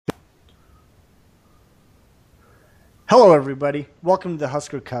Hello, everybody. Welcome to the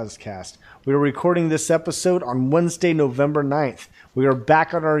Husker Cuzcast. We are recording this episode on Wednesday, November 9th. We are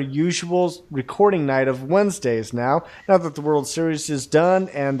back on our usual recording night of Wednesdays now that the World Series is done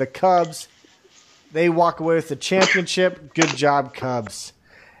and the Cubs, they walk away with the championship. Good job, Cubs.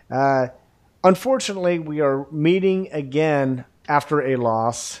 Unfortunately, we are meeting again after a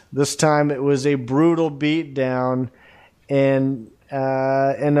loss. This time it was a brutal beatdown in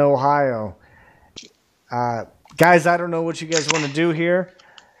Ohio. Guys, I don't know what you guys want to do here.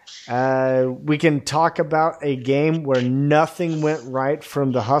 We can talk about a game where nothing went right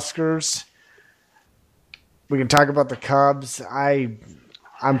from the Huskers. We can talk about the Cubs. I'm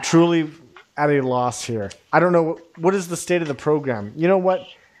truly at a loss here. I don't know what is the state of the program. You know what?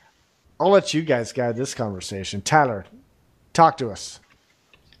 I'll let you guys guide this conversation. Tyler, talk to us.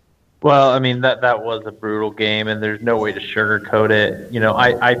 Well, I mean, that was a brutal game, and there's no way to sugarcoat it. You know,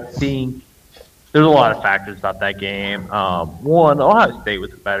 I think there's a lot of factors about that game. One, Ohio State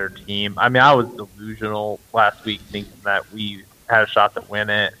was a better team. I mean, I was delusional last week thinking that we had a shot to win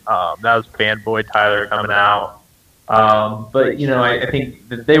it. That was fanboy Tyler coming out. But, you know, I think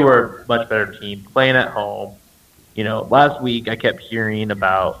that they were a much better team playing at home. You know, last week I kept hearing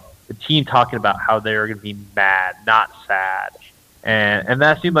about the team talking about how they were going to be mad, not sad. And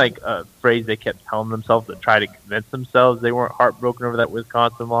that seemed like a phrase they kept telling themselves to try to convince themselves they weren't heartbroken over that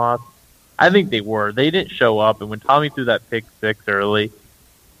Wisconsin loss. I think they were. They didn't show up, and when Tommy threw that pick six early,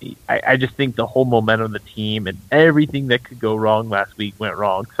 I just think the whole momentum of the team and everything that could go wrong last week went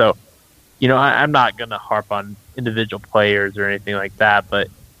wrong. So, you know, I'm not going to harp on individual players or anything like that, but,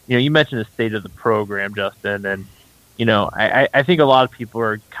 you know, you mentioned the state of the program, Justin, and, you know, I think a lot of people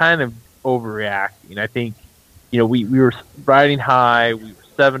are kind of overreacting. I think, you know, we were riding high, we were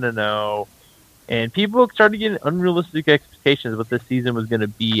 7-0, and people started getting unrealistic expectations of what this season was going to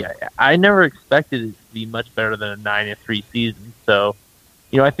be. I never expected it to be much better than a 9-3 season. So,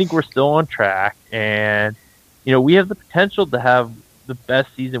 you know, I think we're still on track, and, you know, we have the potential to have the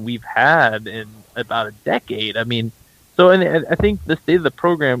best season we've had in about a decade. I mean, so, and I think the state of the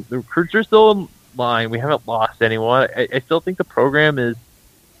program, the recruits are still in line. We haven't lost anyone. I still think the program is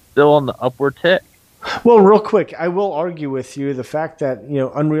still on the upward tick. Well, real quick, I will argue with you the fact that, you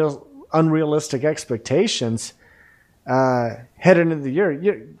know, unrealistic expectations heading into the year.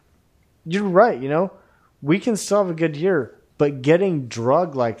 You're right. You know, we can still have a good year, but getting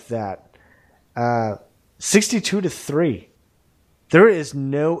drugged like that, 62-3, there is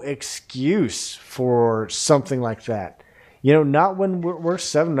no excuse for something like that. You know, not when we're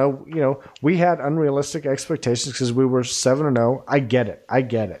 7-0. You know, we had unrealistic expectations because we were 7-0. I get it.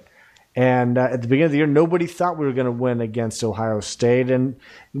 And at the beginning of the year, nobody thought we were going to win against Ohio State, and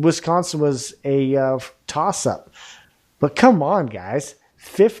Wisconsin was a toss-up. But come on, guys,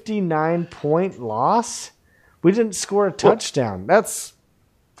 59-point loss. We didn't score a touchdown. That's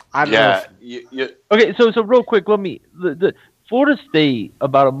I don't know. Okay, so real quick, the Florida State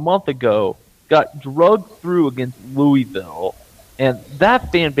about a month ago got drugged through against Louisville, and that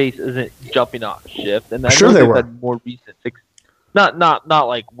fan base isn't jumping off ship. And I sure know they they've were. had more recent success. Not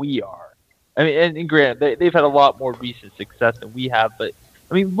like we are. I mean, and granted, they've had a lot more recent success than we have, but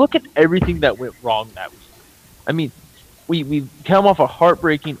I mean, look at everything that went wrong that week. I mean, we come off a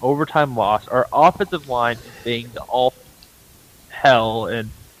heartbreaking overtime loss. Our offensive line is banged to all hell, and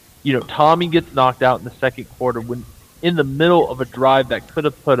you know, Tommy gets knocked out in the second quarter when in the middle of a drive that could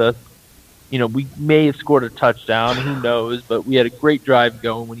have put us. You know, we may have scored a touchdown, who knows? But we had a great drive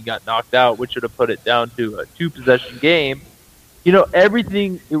going when he got knocked out, which would have put it down to a 2-possession game. You know,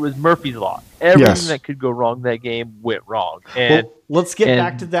 everything, it was Murphy's Law. Everything that could go wrong that game went wrong. And well, let's get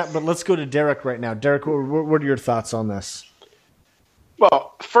back to that, but let's go to Derek right now. Derek, what are your thoughts on this?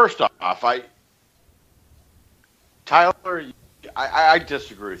 Well, first off, Tyler, I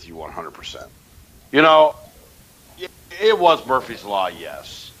disagree with you 100%. You know, it was Murphy's Law,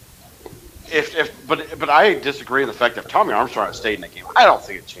 yes. But I disagree in the fact that if Tommy Armstrong had stayed in the game, I don't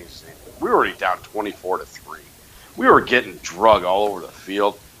think it changes anything. We were already down 24-3. We were getting drugged all over the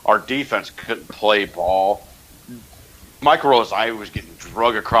field. Our defense couldn't play ball. Mike Rosai was getting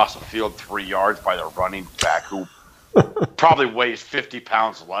drugged across the field 3 yards by the running back who probably weighs 50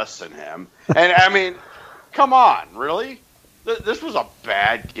 pounds less than him. And, I mean, come on, really? This was a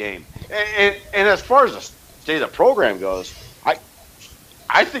bad game. And as far as the state of the program goes,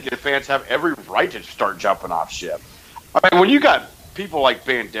 I think the fans have every right to start jumping off ship. I mean, when you got people like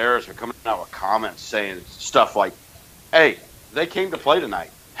Banderas are coming out with comments saying stuff like, hey, they came to play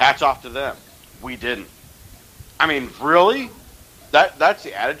tonight. Hats off to them. We didn't. I mean, really? That's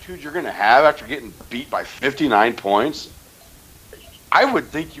the attitude you're going to have after getting beat by 59 points? I would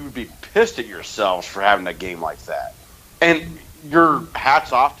think you would be pissed at yourselves for having a game like that. And your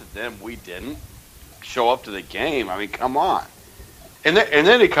hats off to them. We didn't show up to the game. I mean, come on. And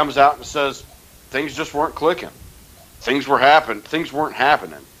then he comes out and says things just weren't clicking. Things weren't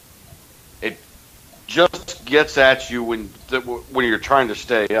happening. It just gets at you when you're trying to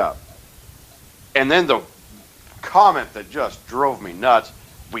stay up. And then the comment that just drove me nuts,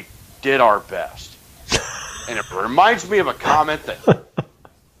 we did our best. And it reminds me of a comment that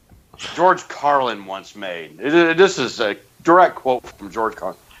George Carlin once made. This is a direct quote from George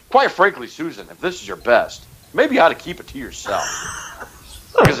Carlin. Quite frankly, Susan, if this is your best, maybe you ought to keep it to yourself.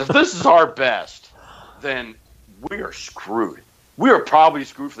 Because if this is our best, then we are screwed. We are probably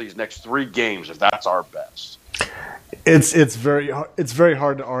screwed for these next 3 games if that's our best. It's very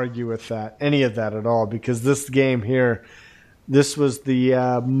hard to argue with any of that at all, because this game here, this was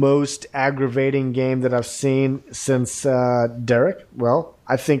the most aggravating game that I've seen since Derek. Well,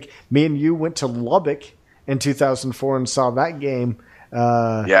 I think me and you went to Lubbock in 2004 and saw that game.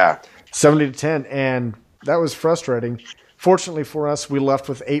 70-10, and that was frustrating. Fortunately for us, we left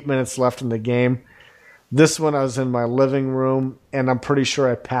with 8 minutes left in the game. This one, I was in my living room, and I'm pretty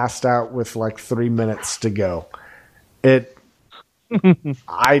sure I passed out with like 3 minutes to go.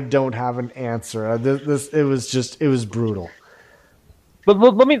 I don't have an answer. It was brutal. But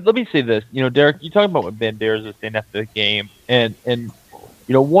let me say this. Derek, you talk about what Banderas was saying after the game, and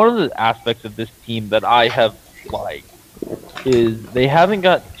one of the aspects of this team that I have liked is they haven't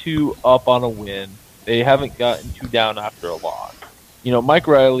got too up on a win. They haven't gotten too down after a loss. Mike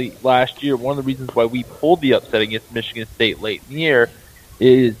Riley last year, one of the reasons why we pulled the upset against Michigan State late in the year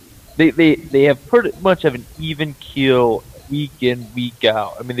is they have pretty much have an even keel week in, week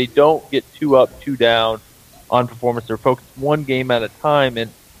out. I mean, they don't get too up, too down on performance. They're focused one game at a time.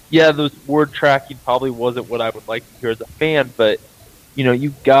 And yeah, those word tracking probably wasn't what I would like to hear as a fan, but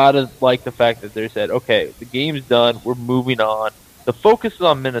you gotta like the fact that they said, okay, the game's done, we're moving on. The focus is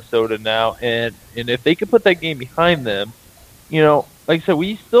on Minnesota now, and if they can put that game behind them, like I said,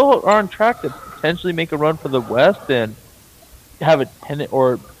 we still are on track to potentially make a run for the West and have a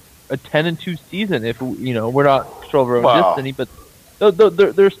 10-2 season if we're not control of our own destiny. But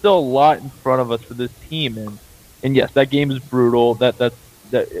there's still a lot in front of us for this team, and yes, that game is brutal.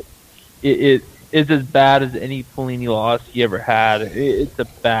 It is as bad as any Pelini loss he ever had. It's a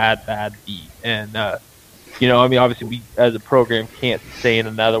bad beat, and obviously we as a program can't sustain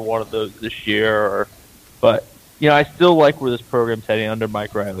another one of those this year, but. I still like where this program's heading under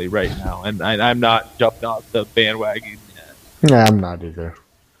Mike Riley right now, and I'm not jumping off the bandwagon yet. Yeah, I'm not either.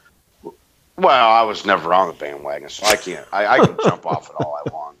 Well, I was never on the bandwagon, so I can't. I can jump off it all I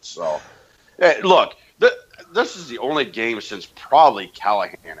want. So, look, this is the only game since probably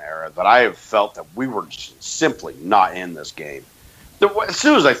Callahan era that I have felt that we were simply not in this game. As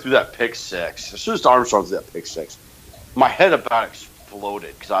soon as I threw that pick six, as soon as Armstrong threw that pick six, my head about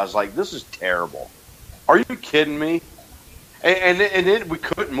exploded because I was like, this is terrible. Are you kidding me? And then we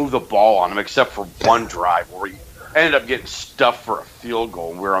couldn't move the ball on him except for one drive where we ended up getting stuffed for a field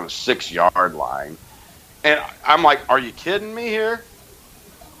goal, and we were on the 6-yard line. And I'm like, are you kidding me here?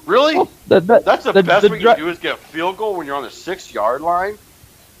 Really? Well, that's the best we can do is get a field goal when you're on the 6-yard line?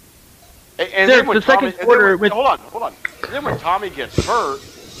 And then when Tommy, hold on. And then when Tommy gets hurt,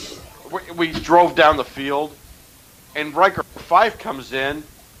 we drove down the field, and Riker 5 comes in,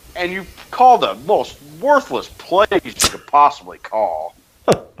 and you call the most worthless plays you could possibly call.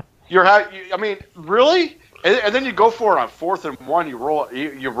 I mean, really? And then you go for it on 4th and 1. You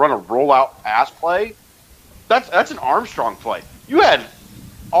run a rollout pass play. That's an Armstrong play. You had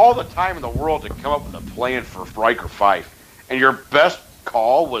all the time in the world to come up with a plan for Riker 5, and your best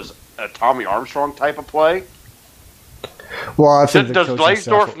call was a Tommy Armstrong type of play. Well, I think does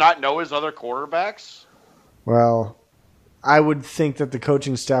Blaisdorf not know his other quarterbacks? Well, I would think that the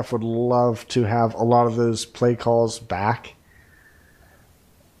coaching staff would love to have a lot of those play calls back.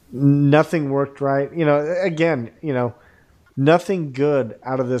 Nothing worked right. Nothing good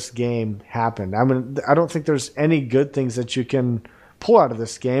out of this game happened. I mean, I don't think there's any good things that you can pull out of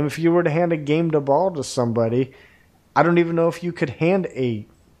this game. If you were to hand a game ball to somebody, I don't even know if you could I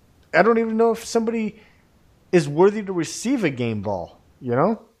don't even know if somebody is worthy to receive a game ball,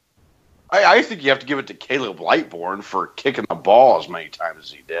 I think you have to give it to Caleb Lightbourne for kicking the ball as many times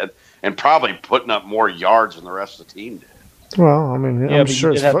as he did, and probably putting up more yards than the rest of the team did. Well, I mean, I'm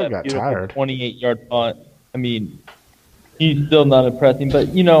sure his foot got tired. 28-yard punt. I mean, he's still not impressing. But,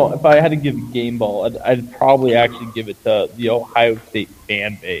 if I had to give a game ball, I'd probably actually give it to the Ohio State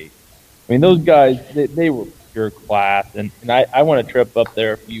fan base. I mean, those guys, they were pure class. And I won a trip up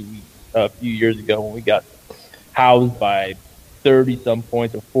there a few years ago when we got housed by 30-some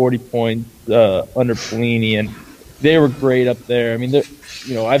points or 40 points under Pelini. And they were great up there. I mean,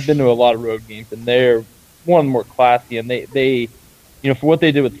 I've been to a lot of road games, and they're one more classy, and they for what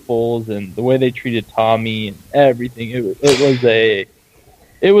they did with Foles and the way they treated Tommy and everything, it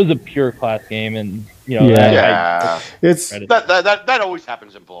was a pure class game, and that always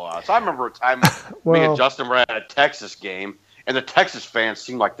happens in blowouts. I remember a time me and Justin were at a Texas game, and the Texas fans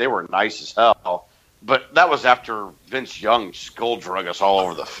seemed like they were nice as hell, but that was after Vince Young skull drug us all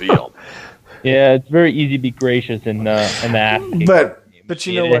over the field. Yeah, it's very easy to be gracious in the But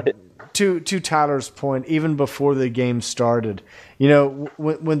you know what? To Tyler's point, even before the game started,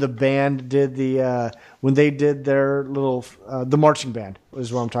 when the band did when they did their little the marching band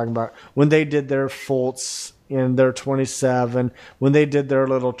is what I'm talking about. When they did their Fultz in their 27, when they did their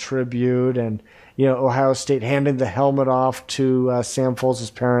little tribute, and Ohio State handing the helmet off to Sam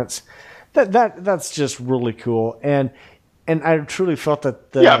Foltz' parents, that's just really cool, and I truly felt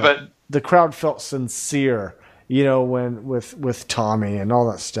that the crowd felt sincere. When with Tommy and all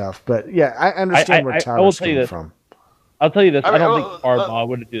that stuff. But yeah, I understand where Tyler's coming from. I'll tell you this: I don't think Harbaugh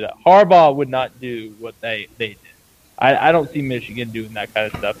would do that. Harbaugh would not do what they did. I don't see Michigan doing that kind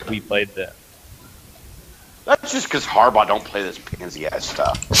of stuff if we played them. That's just because Harbaugh don't play this pansy ass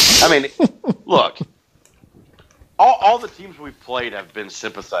stuff. I mean, look, all the teams we've played have been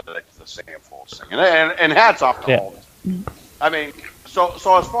sympathetic to the Sam Foltz thing, and hats off to all. I mean, so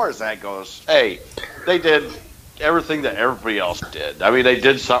as far as that goes, hey, they did everything that everybody else did. I mean, they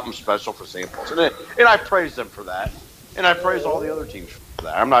did something special for St. Paul's, and I praise them for that, and I praise all the other teams for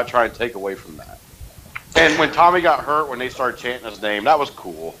that. I'm not trying to take away from that. And when Tommy got hurt, when they started chanting his name, that was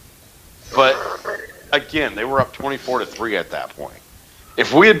cool. But again, they were up 24-3 at that point.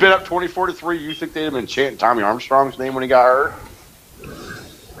 If we had been up 24-3, you think they'd have been chanting Tommy Armstrong's name when he got hurt?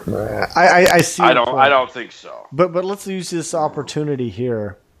 I see. I don't think so. But let's use this opportunity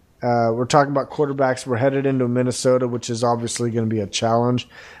here. We're talking about quarterbacks. We're headed into Minnesota, which is obviously going to be a challenge.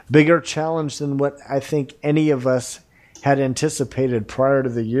 Bigger challenge than what I think any of us had anticipated prior to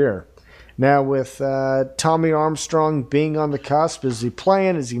the year. Now, with Tommy Armstrong being on the cusp, is he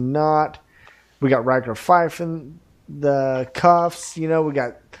playing? Is he not? We got Riker Fife in the cuffs. We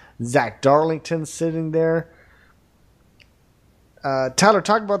got Zach Darlington sitting there. Tyler,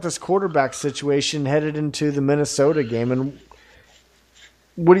 talk about this quarterback situation headed into the Minnesota game, and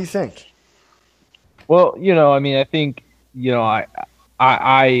what do you think? Well, I mean, I think,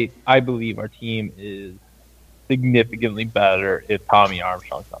 I believe our team is significantly better if Tommy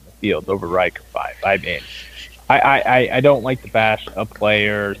Armstrong's on the field over Riker Fife. I mean, I don't like to bash a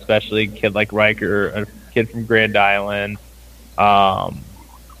player, especially a kid like Riker, a kid from Grand Island. You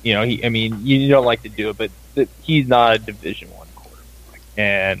don't like to do it, but he's not a Division I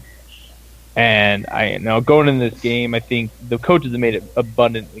quarterback, and I know going into this game, I think the coaches have made it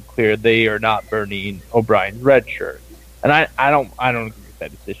abundantly clear they are not burning O'Brien's red shirt, and I don't agree with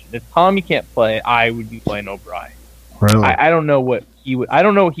that decision. If Tommy can't play, I would be playing O'Brien. Really? I don't know what he would. I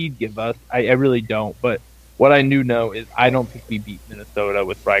don't know what he'd give us. I really don't. But what I do know is I don't think we beat Minnesota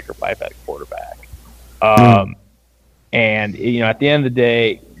with Riker Fife at quarterback. And at the end of the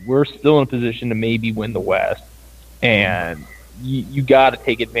day, we're still in a position to maybe win the West, and you got to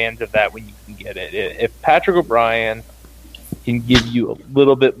take advantage of that when you can get it. If Patrick O'Brien can give you a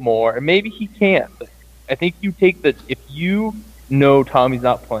little bit more, and maybe he can't, but I think you take if you know Tommy's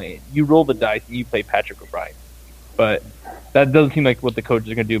not playing, you roll the dice and you play Patrick O'Brien. But that doesn't seem like what the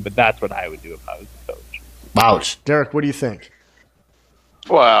coaches are going to do, but that's what I would do if I was the coach. Ouch. Derek, what do you think?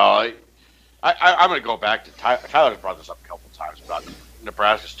 Well, I'm going to go back to Tyler's brought this up a couple of times about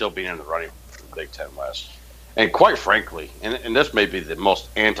Nebraska still being in the running for the Big Ten West. And quite frankly, and this may be the most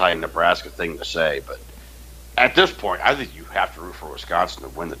anti-Nebraska thing to say, but at this point, I think you have to root for Wisconsin to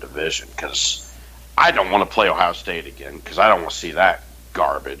win the division, because I don't want to play Ohio State again, because I don't want to see that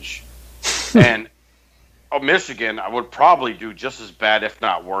garbage. And Michigan, I would probably do just as bad, if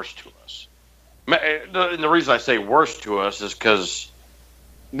not worse, to us. And the reason I say worse to us is because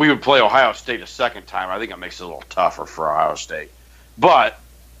we would play Ohio State a second time. I think it makes it a little tougher for Ohio State. But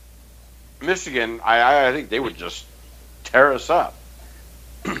Michigan, I think they would just tear us up.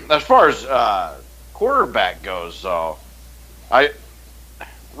 As far as quarterback goes, though,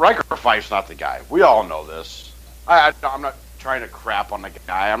 Riker Fife's not the guy. We all know this. I'm not trying to crap on the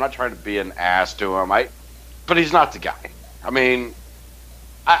guy. I'm not trying to be an ass to him. But he's not the guy. I mean,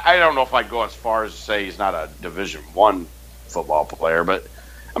 I don't know if I'd go as far as to say he's not a Division I football player, but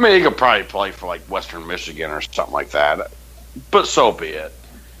I mean, he could probably play for like Western Michigan or something like that. But so be it.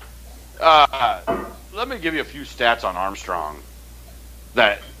 Let me give you a few stats on Armstrong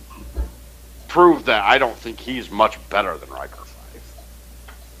that prove that I don't think he's much better than Riker Fife.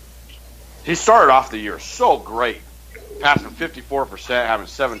 He started off the year so great passing 54%, having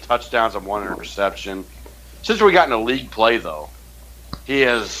 7 touchdowns and 1 interception. Since we got into league play, though, he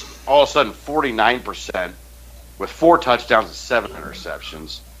is all of a sudden 49% with 4 touchdowns and 7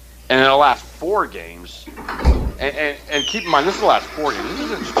 interceptions. And in the last 4 games, and keep in mind, this is the last 4 games. This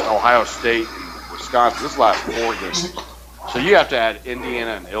isn't just Ohio State, Wisconsin. This is the last 4 games. So you have to add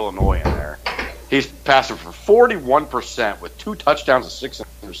Indiana and Illinois in there. He's passing for 41% with 2 touchdowns and 6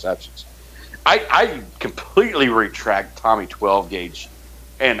 interceptions. I completely retract Tommy 12 gauge,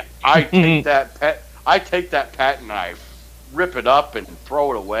 and I take that patent knife, rip it up, and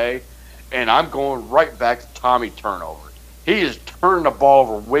throw it away, and I'm going right back to Tommy turnover. He is turning the ball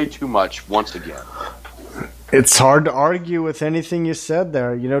over way too much once again. It's hard to argue with anything you said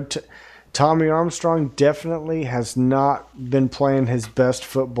there. You know, Tommy Armstrong definitely has not been playing his best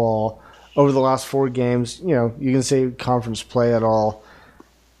football over the last 4 games. You know, you can say conference play at all.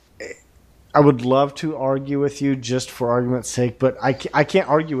 I would love to argue with you just for argument's sake, but I can't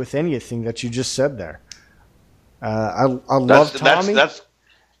argue with anything that you just said there. I love Tommy.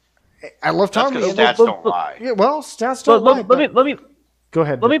 I love Tommy. Stats don't lie. Yeah, well, stats don't lie. Let me go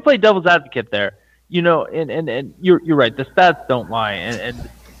ahead. Let me play devil's advocate there. You know, and you're right. The stats don't lie, and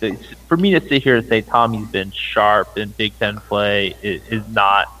for me to sit here and say Tommy's been sharp in Big Ten play is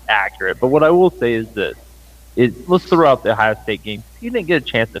not accurate. But what I will say is this: let's throw out the Ohio State game. He didn't get a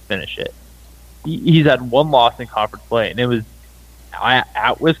chance to finish it. He's had 1 loss in conference play, and it was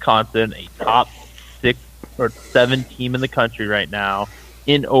at Wisconsin, a top 6 or 7 team in the country right now,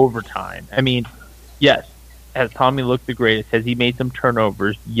 in overtime. I mean, yes, has Tommy looked the greatest? Has he made some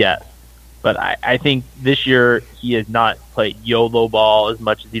turnovers? Yes. But I think this year he has not played YOLO ball as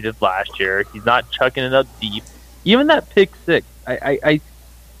much as he did last year. He's not chucking it up deep. Even that pick 6,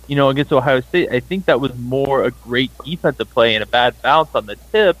 against Ohio State, I think that was more a great defensive play and a bad bounce on the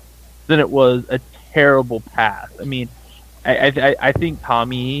tip than it was a terrible pass. I mean, I think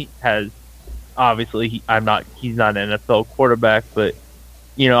Tommy has obviously he's not an NFL quarterback, but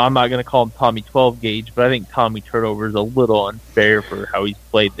I'm not going to call him Tommy 12 gauge, but I think Tommy turnover is a little unfair for how he's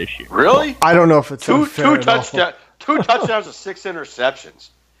played this year. Really? I don't know if it's unfair two touchdowns and 6 interceptions.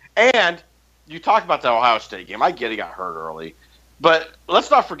 And you talked about the Ohio State game. I get he got hurt early, but let's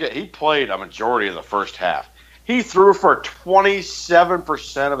not forget he played a majority of the first half. He threw for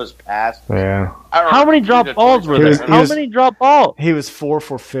 27% of his passes. Yeah. How many drop balls were there? How many drop balls? He was 4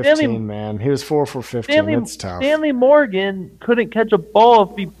 for 15, man. He was 4 for 15. That's tough. Stanley Morgan couldn't catch a ball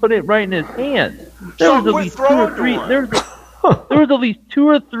if he put it right in his hand. There was at least 2 or 3. There was at least 2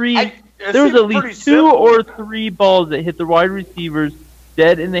 or 3. There was at least 2 or 3 balls that hit the wide receivers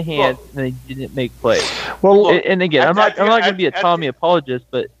dead in the hands, and they didn't make plays. Well, and again, I'm not going to be a Tommy apologist,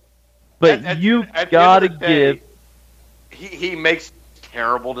 but you gotta give. He makes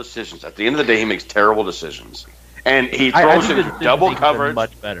terrible decisions. At the end of the day, he makes terrible decisions, and he throws into double coverage.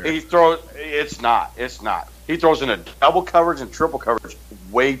 Much better. He throws. It's not. He throws into double coverage and triple coverage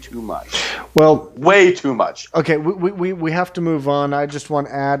way too much. Well, way too much. Okay, we have to move on. I just want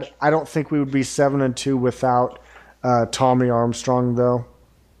to add. I don't think we would be 7-2 without Tommy Armstrong, though.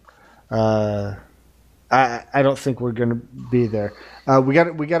 I don't think we're going to be there. We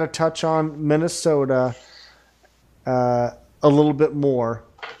got to touch on Minnesota a little bit more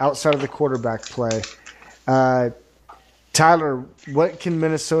outside of the quarterback play. Tyler, what can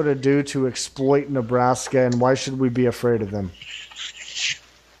Minnesota do to exploit Nebraska, and why should we be afraid of them?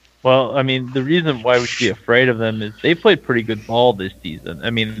 Well, I mean, the reason why we should be afraid of them is they played pretty good ball this season. I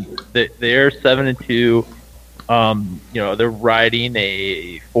mean, they're 7-2. They're riding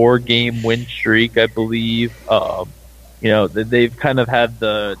a 4-game win streak, I believe. They've kind of had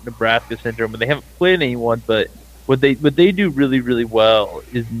the Nebraska syndrome, and they haven't played anyone. But what they do really, really well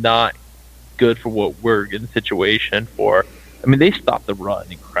is not good for what we're in the situation for. I mean, they stop the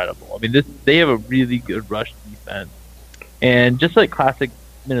run incredible. I mean, they have a really good rush defense, and just like classic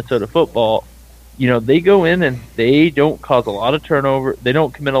Minnesota football, they go in and they don't cause a lot of turnover. They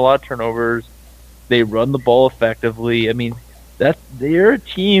don't commit a lot of turnovers. They run the ball effectively. I mean, they're a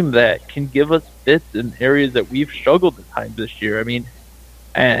team that can give us fits in areas that we've struggled at times this year. I mean,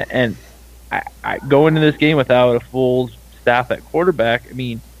 and I go into this game without a full staff at quarterback. I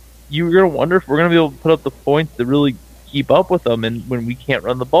mean, you're going to wonder if we're going to be able to put up the points to really keep up with them, and when we can't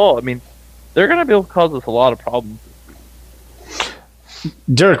run the ball. I mean, they're going to be able to cause us a lot of problems.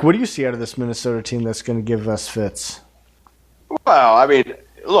 Dirk, what do you see out of this Minnesota team that's going to give us fits? Well, I mean,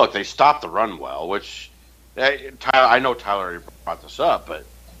 look, they stopped the run well, which I know Tyler already brought this up, but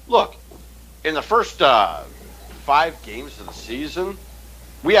look, in the first 5 games of the season,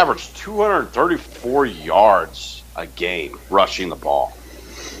 we averaged 234 yards a game rushing the ball.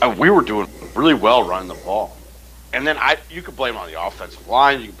 And we were doing really well running the ball. And then you can blame it on the offensive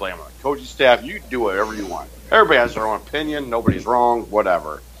line. You can blame it on the coaching staff. You can do whatever you want. Everybody has their own opinion. Nobody's wrong,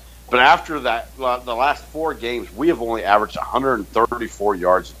 whatever. But after that, the last 4 games, we have only averaged 134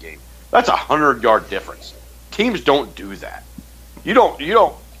 yards a game. That's a 100-yard difference. Teams don't do that.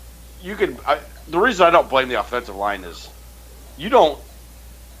 The reason I don't blame the offensive line is you don't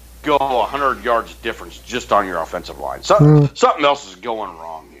go 100 yards difference just on your offensive line. Something else is going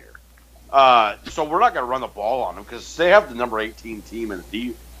wrong here. So we're not going to run the ball on them because they have the number 18 team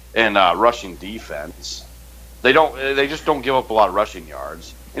in rushing defense. They just don't give up a lot of rushing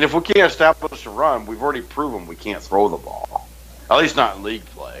yards. And if we can't establish a run, we've already proven we can't throw the ball, at least not in league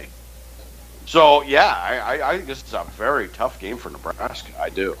play. So yeah, I think this is a very tough game for Nebraska. I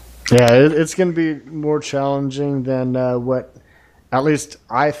do. Yeah, it's going to be more challenging than what at least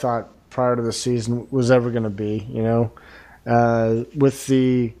I thought prior to the season was ever going to be. You know, with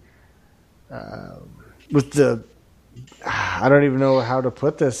the I don't even know how to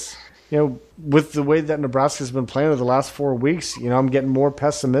put this. You know, with the way that Nebraska's been playing over the last 4 weeks, you know, I'm getting more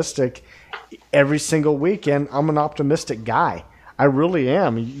pessimistic every single week, and I'm an optimistic guy. I really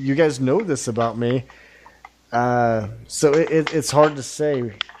am. You guys know this about me. So it's hard to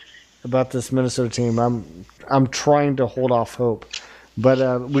say about this Minnesota team. I'm trying to hold off hope.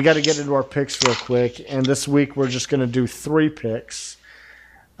 But we got to get into our picks real quick, and this week we're just going to do 3 picks.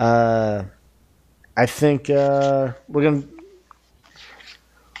 I think we're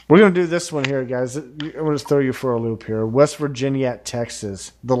going to do this one here, guys. I'm going to throw you for a loop here. West Virginia at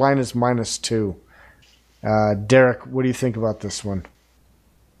Texas. The line is -2. Derek, what do you think about this one?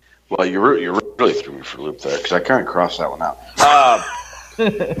 Well, you really threw me for a loop there because I kind of crossed that one out.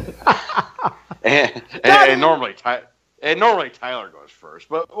 And normally Tyler goes first,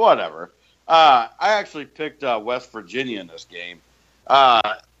 but whatever. I actually picked West Virginia in this game.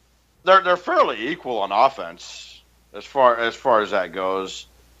 They're fairly equal on offense as far as that goes.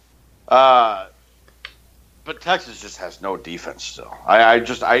 But Texas just has no defense still.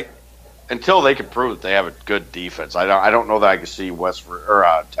 Until they can prove that they have a good defense, I don't know that I can see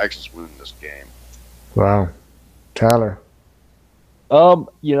Texas winning this game. Wow, Tyler.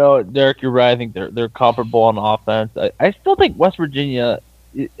 You know, Derek, you're right. I think they're comparable on offense. I still think West Virginia.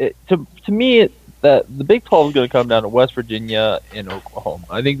 To me, the Big 12 is going to come down to West Virginia and Oklahoma.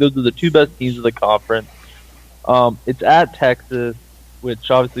 I think those are the 2 best teams of the conference. It's at Texas,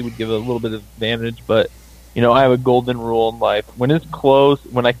 which obviously would give it a little bit of advantage, but you know, I have a golden rule in life. When it's close,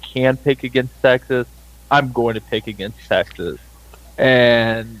 when I can pick against Texas, I'm going to pick against Texas.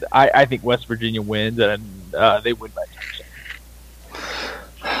 And I think West Virginia wins, and they win by touchdown.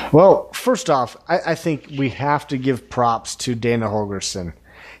 Well, first off, I think we have to give props to Dana Holgorsen.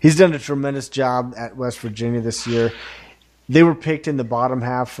 He's done a tremendous job at West Virginia this year. They were picked in the bottom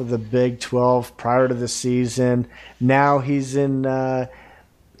half of the Big 12 prior to the season. Now he's in the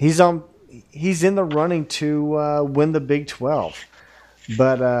running to win the Big 12.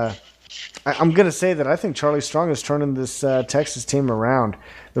 But I'm going to say that I think Charlie Strong is turning this Texas team around.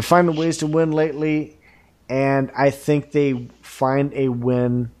 They're finding ways to win lately, and I think they find a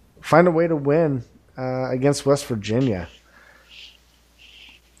way to win against West Virginia.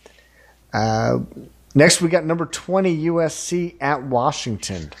 Next, we got number 20 USC at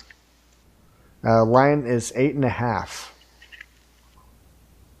Washington. Line is 8.5.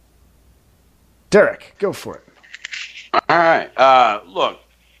 Derek, go for it. All right. Look,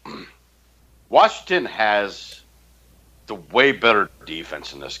 Washington has the way better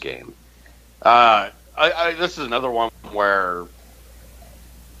defense in this game. This is another one where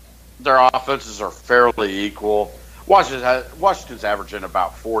their offenses are fairly equal. Washington's averaging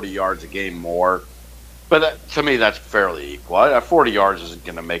about 40 yards a game more. But to me, that's fairly equal. 40 yards isn't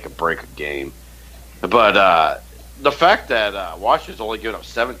going to make or break a game. But the fact that Washington's only giving up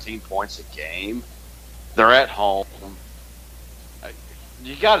 17 points a game, they're at home.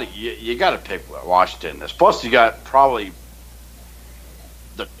 You got to pick Washington in this. Plus, you got probably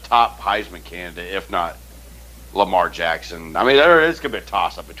the top Heisman candidate, if not Lamar Jackson. I mean, there is going to be a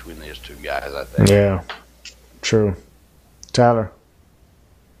toss-up between these 2 guys, I think. Yeah, true. Tyler?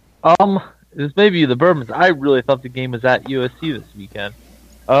 This may be the Bourbons. I really thought the game was at USC this weekend.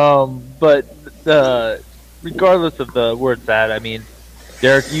 But regardless of where it's at, I mean,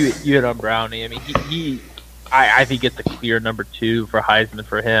 Derek, you hit on Brownie. I mean, I think it's a clear number 2 for Heisman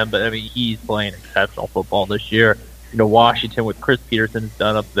for him. But I mean, he's playing exceptional football this year. You know, Washington with Chris Peterson's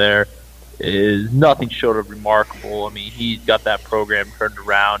done up there is nothing short of remarkable. I mean, he's got that program turned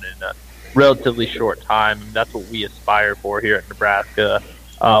around in a relatively short time, and that's what we aspire for here at Nebraska.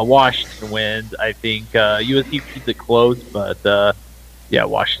 Washington wins. I think USC keeps it close, but yeah,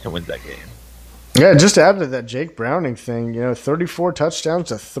 Washington wins that game. Yeah, just to add to that Jake Browning thing, 34 touchdowns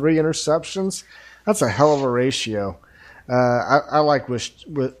to 3 interceptions. That's a hell of a ratio. I like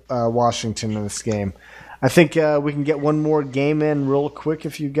Washington in this game. I think we can get one more game in real quick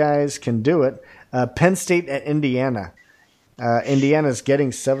if you guys can do it. Penn State at Indiana. Indiana's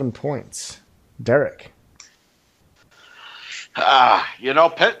getting 7 points. Derek.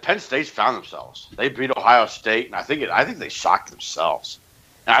 Penn State's found themselves. They beat Ohio State, and I think they shocked themselves.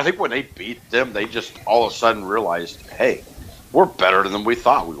 And I think when they beat them, they just all of a sudden realized, hey, we're better than we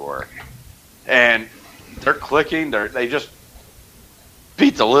thought we were. And they're clicking. They just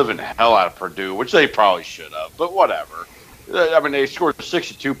beat the living hell out of Purdue, which they probably should have, but whatever. I mean, they scored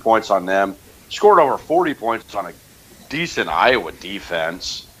 62 points on them, scored over 40 points on a decent Iowa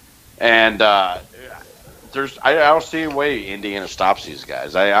defense. And I don't see a way Indiana stops these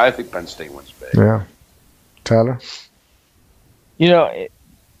guys. I think Penn State wins big. Yeah. Tyler?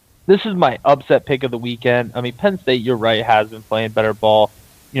 This is my upset pick of the weekend. I mean, Penn State, you're right, has been playing better ball,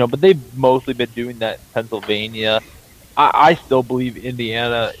 but they've mostly been doing that in Pennsylvania. I still believe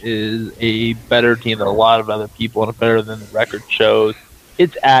Indiana is a better team than a lot of other people and better than the record shows.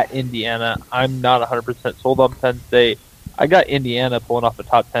 It's at Indiana. I'm not 100% sold on Penn State. I got Indiana pulling off a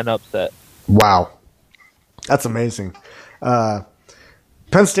top 10 upset. Wow. That's amazing.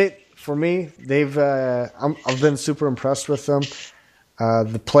 Penn State, for me, I've been super impressed with them.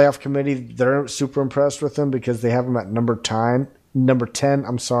 The playoff committee, they're super impressed with them because they have them at number 10.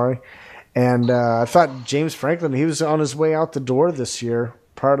 And I thought James Franklin, he was on his way out the door this year,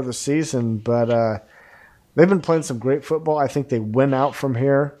 part of the season, but they've been playing some great football. I think they win out from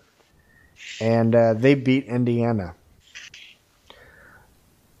here, and they beat Indiana.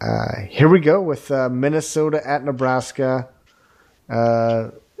 Here we go with Minnesota at Nebraska.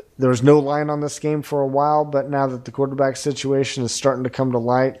 There was no line on this game for a while, but now that the quarterback situation is starting to come to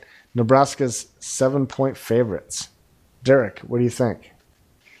light, Nebraska's 7-point favorites. Derek, what do you think?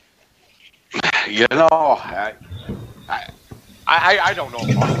 I don't know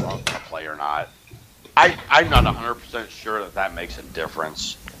if Armstrong's going to play or not. I'm not 100% sure that makes a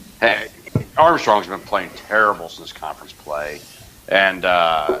difference. Hey, Armstrong's been playing terrible since conference play. And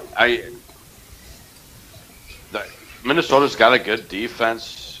Minnesota's got a good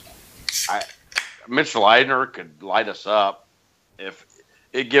defense. Mitch Leidner could light us up if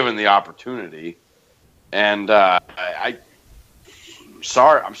given the opportunity. And I'm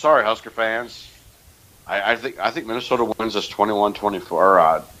sorry, Husker fans. I think Minnesota wins this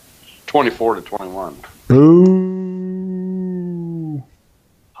 21-24, 24-21. Ooh.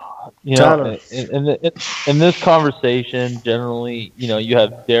 In this conversation, generally, you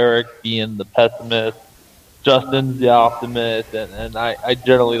have Derek being the pessimist, Justin's the optimist, and I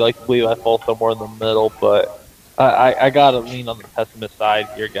generally like to believe I fall somewhere in the middle, but I got to lean on the pessimist side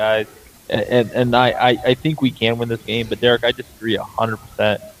here, guys. And I think we can win this game, but Derek, I disagree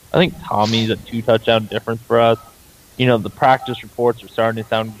 100%. I think Tommy's a 2-touchdown difference for us. The practice reports are starting to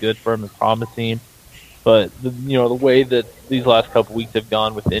sound good for him and promising. But the way that these last couple weeks have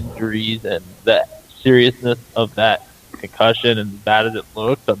gone with injuries and the seriousness of that concussion and as bad as it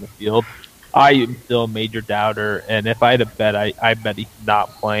looks on the field, I am still a major doubter. And if I had to bet, I bet he's not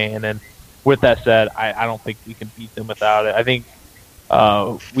playing. And with that said, I don't think we can beat them without it. I think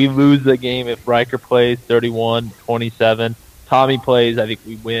we lose the game if Riker plays 31-27. Tommy plays, I think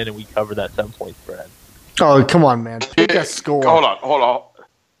we win and we cover that 7-point spread. Oh, come on, man! Pick a score. Hold on.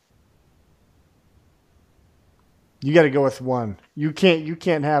 You got to go with one. You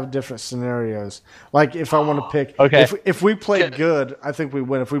can't have different scenarios. Like if I want to pick, okay. If we play good, I think we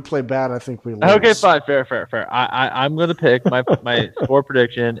win. If we play bad, I think we lose. Okay, fine, fair. I'm gonna pick my score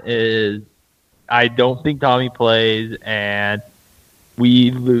prediction is I don't think Tommy plays and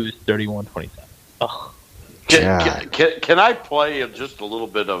we lose 31-27. Can I play just a little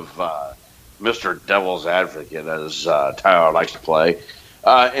bit of Mr. Devil's Advocate, as Tyler likes to play,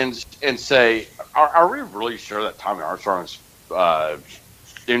 and say, are we really sure that Tommy Armstrong's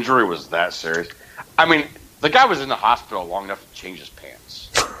injury was that serious? I mean, the guy was in the hospital long enough to change his pants.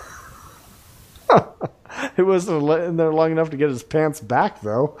 He wasn't in there long enough to get his pants back,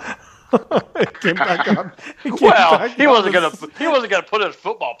 though. He wasn't gonna put his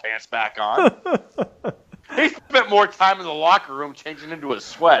football pants back on. He spent more time in the locker room changing into his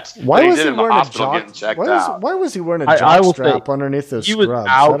sweats. Why was he wearing a jock strap underneath those scrubs?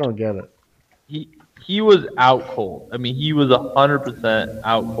 I don't get it. He was out cold. I mean, he was 100%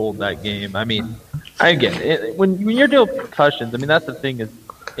 out cold that game. I mean, I get it. When you're dealing with concussions, I mean, that's the thing is,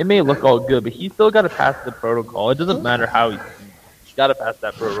 it may look all good, but he's still got to pass the protocol. It doesn't matter how he's got to pass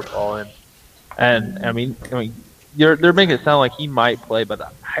that protocol, and I mean, they're making it sound like he might play,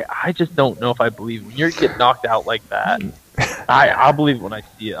 but I just don't know if I believe when you're getting knocked out like that. I'll believe it when I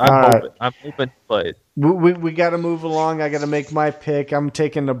see it. I'm hoping he plays. We got to move along. I got to make my pick. I'm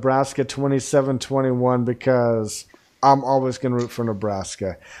taking Nebraska 27-21 because I'm always going to root for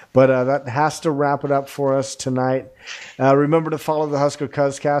Nebraska. But that has to wrap it up for us tonight. Remember to follow the Husker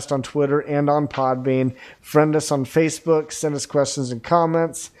Cuzcast on Twitter and on Podbean. Friend us on Facebook. Send us questions and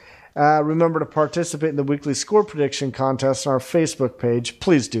comments. Remember to participate in the weekly score prediction contest on our Facebook page.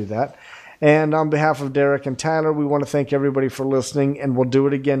 Please do that. And on behalf of Derek and Tyler, we want to thank everybody for listening, and we'll do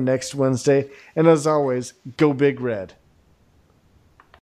it again next Wednesday. And as always, go Big Red.